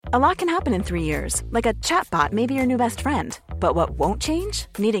A lot can happen in 3 years, like a chatbot may be your new best friend. But what won't change?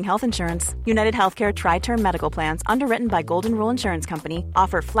 Needing health insurance. United Healthcare Tri-Term Medical Plans, underwritten by Golden Rule Insurance Company,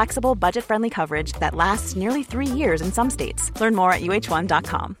 offer flexible, budget-friendly coverage that lasts nearly 3 years in some states. Learn more at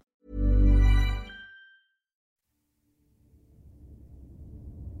uh1.com.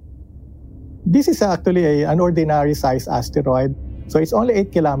 This is actually an ordinary size asteroid. So it's only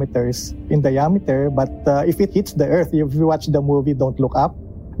 8 kilometers in diameter, but if it hits the Earth, if you watch the movie Don't Look Up,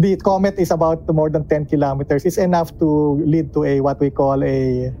 the comet is about more than 10 kilometers. It's enough to lead to what we call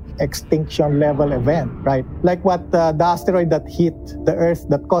a extinction level event, right? Like what the asteroid that hit the Earth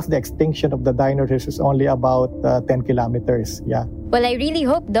that caused the extinction of the dinosaurs is only about 10 kilometers. Yeah. Well, I really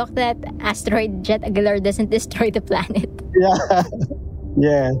hope, Doc, that asteroid Jet Aguilar doesn't destroy the planet. Yeah.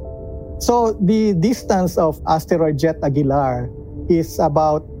 Yeah. So the distance of asteroid Jet Aguilar is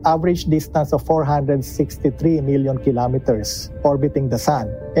about average distance of 463 million kilometers orbiting the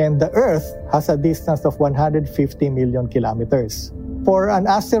sun. And the Earth has a distance of 150 million kilometers. For an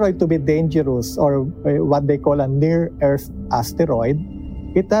asteroid to be dangerous, or what they call a near-Earth asteroid,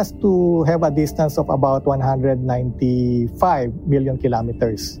 it has to have a distance of about 195 million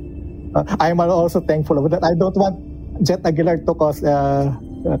kilometers. I am also thankful of that. I don't want Jet Aguilar to cause a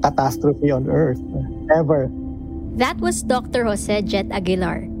catastrophe on Earth, ever. That was Dr. Jose Jet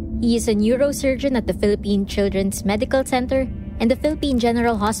Aguilar. He is a neurosurgeon at the Philippine Children's Medical Center and the Philippine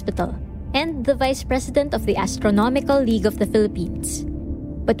General Hospital, and the Vice President of the Astronomical League of the Philippines.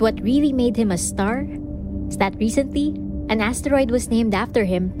 But what really made him a star is that recently, an asteroid was named after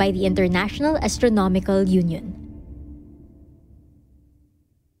him by the International Astronomical Union.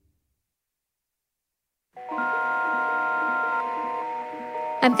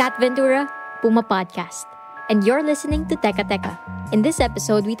 I'm Kat Ventura, Puma Podcast, and you're listening to Teka Teka. In this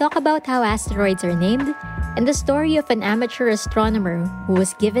episode, we talk about how asteroids are named and the story of an amateur astronomer who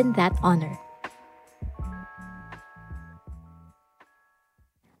was given that honor.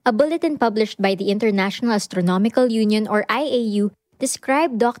 A bulletin published by the International Astronomical Union, or IAU,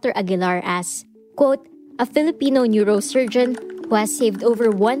 described Dr. Aguilar as, quote, a Filipino neurosurgeon who has saved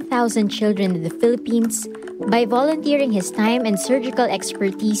over 1,000 children in the Philippines by volunteering his time and surgical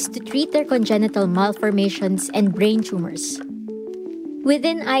expertise to treat their congenital malformations and brain tumors.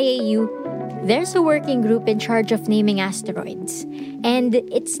 Within IAU, there's a working group in charge of naming asteroids, and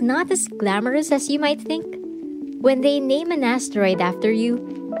it's not as glamorous as you might think. When they name an asteroid after you,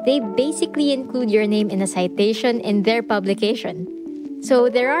 they basically include your name in a citation in their publication. So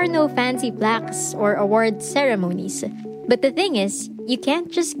there are no fancy plaques or award ceremonies. But the thing is, you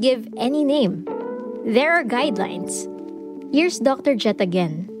can't just give any name. There are guidelines. Here's Dr. Jet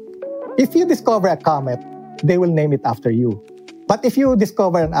again. If you discover a comet, they will name it after you. But if you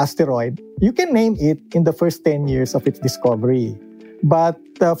discover an asteroid, you can name it in the first 10 years of its discovery. But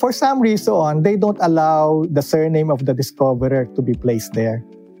for some reason, they don't allow the surname of the discoverer to be placed there.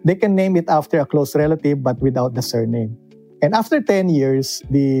 They can name it after a close relative, but without the surname. And after 10 years,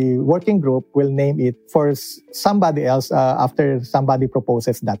 the working group will name it for somebody else after somebody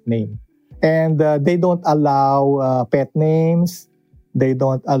proposes that name. And they don't allow pet names. They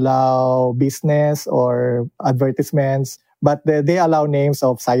don't allow business or advertisements. But they allow names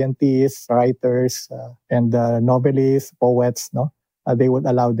of scientists, writers, and novelists, poets. No, they would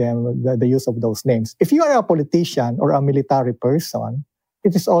allow them the use of those names. If you are a politician or a military person,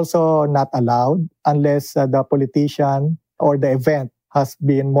 it is also not allowed unless the politician or the event has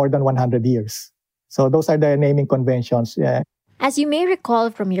been more than 100 years. So those are the naming conventions. Yeah. As you may recall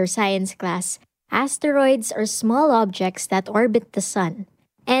from your science class, asteroids are small objects that orbit the sun,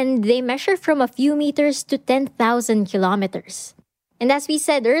 and they measure from a few meters to 10,000 kilometers. And as we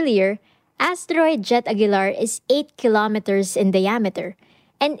said earlier, asteroid Jet Aguilar is 8 kilometers in diameter,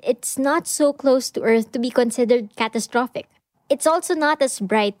 and it's not so close to Earth to be considered catastrophic. It's also not as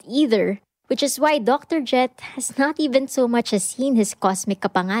bright either, which is why Dr. Jet has not even so much as seen his cosmic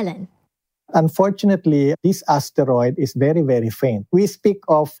kapangalan. Unfortunately, this asteroid is very, very faint. We speak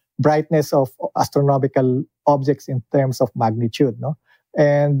of brightness of astronomical objects in terms of magnitude, no?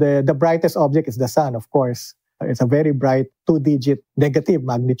 And the brightest object is the sun, of course. It's a very bright 2-digit negative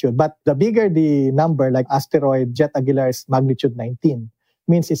magnitude. But the bigger the number, like asteroid Jet Aguilar's magnitude 19,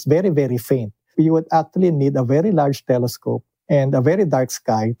 means it's very, very faint. You would actually need a very large telescope and a very dark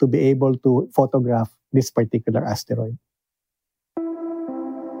sky to be able to photograph this particular asteroid.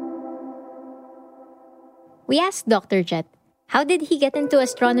 We asked Dr. Jet, how did he get into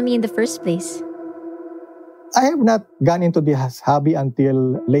astronomy in the first place? I have not gone into this hobby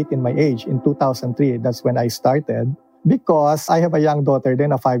until late in my age, in 2003. That's when I started, because I have a young daughter,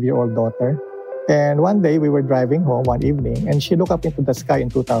 then a 5-year-old daughter. And one day we were driving home one evening and she looked up into the sky in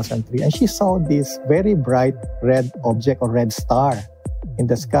 2003 and she saw this very bright red object or red star in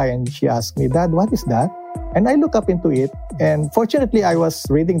the sky. And she asked me, "Dad, what is that?" And I look up into it. And fortunately, I was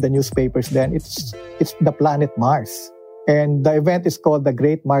reading the newspapers then. It's the planet Mars. And the event is called the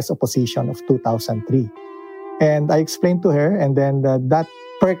Great Mars Opposition of 2003. And I explained to her, and then that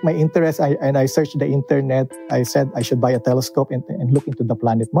perked my interest. I searched the internet. I said I should buy a telescope and look into the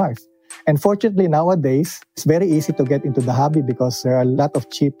planet Mars. And fortunately, nowadays, it's very easy to get into the hobby because there are a lot of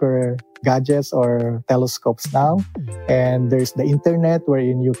cheaper gadgets or telescopes now. And there's the internet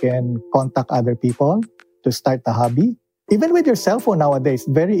wherein you can contact other people to start the hobby. Even with your cell phone nowadays,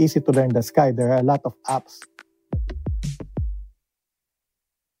 very easy to learn the sky. There are a lot of apps.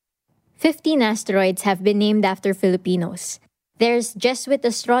 15 asteroids have been named after Filipinos. There's Jesuit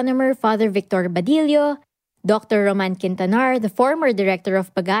astronomer Father Victor Badillo, Dr. Roman Quintanar, the former director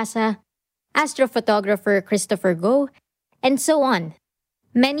of Pagasa, astrophotographer Christopher Go, and so on.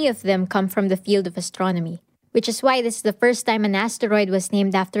 Many of them come from the field of astronomy, which is why this is the first time an asteroid was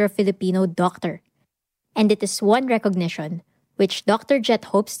named after a Filipino doctor. And it is one recognition which Dr. Jet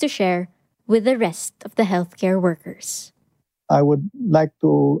hopes to share with the rest of the healthcare workers. I would like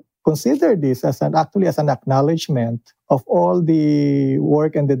to consider this as an acknowledgement of all the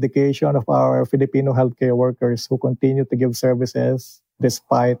work and dedication of our Filipino healthcare workers who continue to give services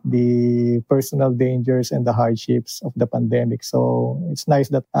despite the personal dangers and the hardships of the pandemic. So it's nice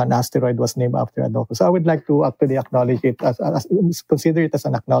that an asteroid was named after a doctor. So I would like to actually acknowledge it, consider it as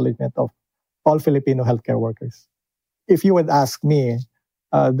an acknowledgement of all Filipino healthcare workers. If you would ask me,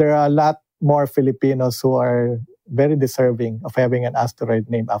 there are a lot more Filipinos who are very deserving of having an asteroid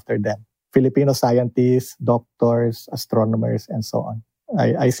named after them. Filipino scientists, doctors, astronomers, and so on.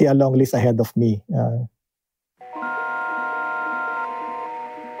 I see a long list ahead of me.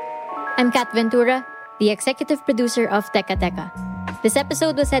 I'm Kat Ventura, the executive producer of Teka Teka. This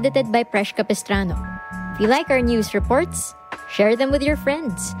episode was edited by Presh Capistrano. If you like our news reports, share them with your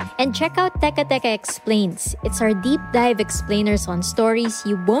friends. And check out Teka Teka Explains. It's our deep dive explainers on stories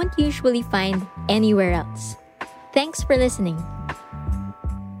you won't usually find anywhere else. Thanks for listening.